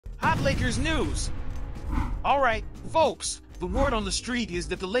Hot Lakers news. All right, folks, the word on the street is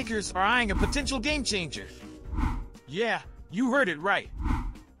that the Lakers are eyeing a potential game changer. Yeah, you heard it right.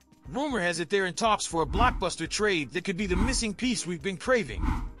 Rumor has it they're in talks for a blockbuster trade that could be the missing piece we've been craving.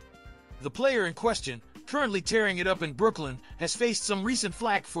 The player in question, currently tearing it up in Brooklyn, has faced some recent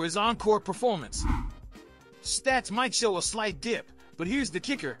flack for his on-court performance. Stats might show a slight dip, but here's the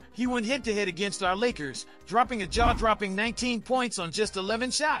kicker. He went head-to-head against our Lakers, dropping a jaw-dropping 19 points on just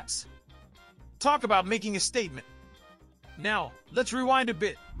 11 shots. Talk about making a statement. Now, let's rewind a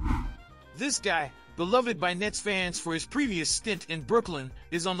bit. This guy, beloved by Nets fans for his previous stint in Brooklyn,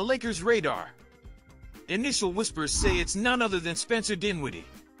 is on the Lakers' radar. Initial whispers say it's none other than Spencer Dinwiddie.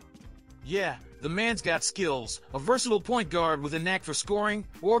 Yeah, the man's got skills, a versatile point guard with a knack for scoring,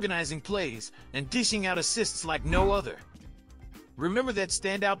 organizing plays, and dishing out assists like no other. Remember that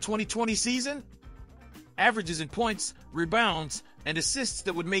standout 2020 season? Averages in points, rebounds, and assists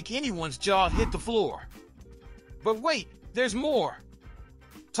that would make anyone's jaw hit the floor. But wait, there's more.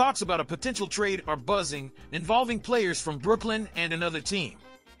 Talks about a potential trade are buzzing, involving players from Brooklyn and another team.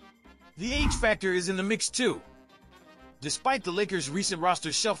 The age factor is in the mix too. Despite the Lakers' recent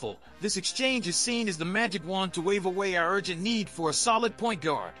roster shuffle, this exchange is seen as the magic wand to wave away our urgent need for a solid point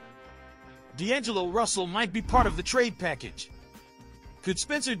guard. D'Angelo Russell might be part of the trade package. Could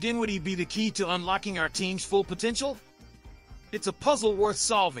Spencer Dinwiddie be the key to unlocking our team's full potential? It's a puzzle worth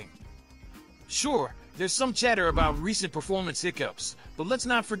solving. Sure, there's some chatter about recent performance hiccups, but let's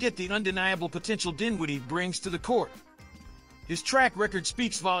not forget the undeniable potential Dinwiddie brings to the court. His track record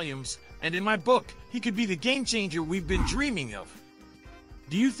speaks volumes, and in my book, he could be the game changer we've been dreaming of.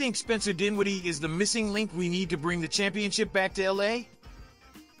 Do you think Spencer Dinwiddie is the missing link we need to bring the championship back to LA?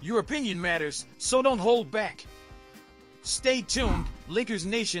 Your opinion matters, so don't hold back. Stay tuned, Lakers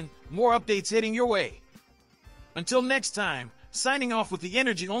Nation, more updates heading your way. Until next time, signing off with the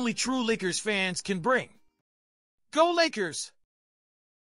energy only true Lakers fans can bring. Go Lakers!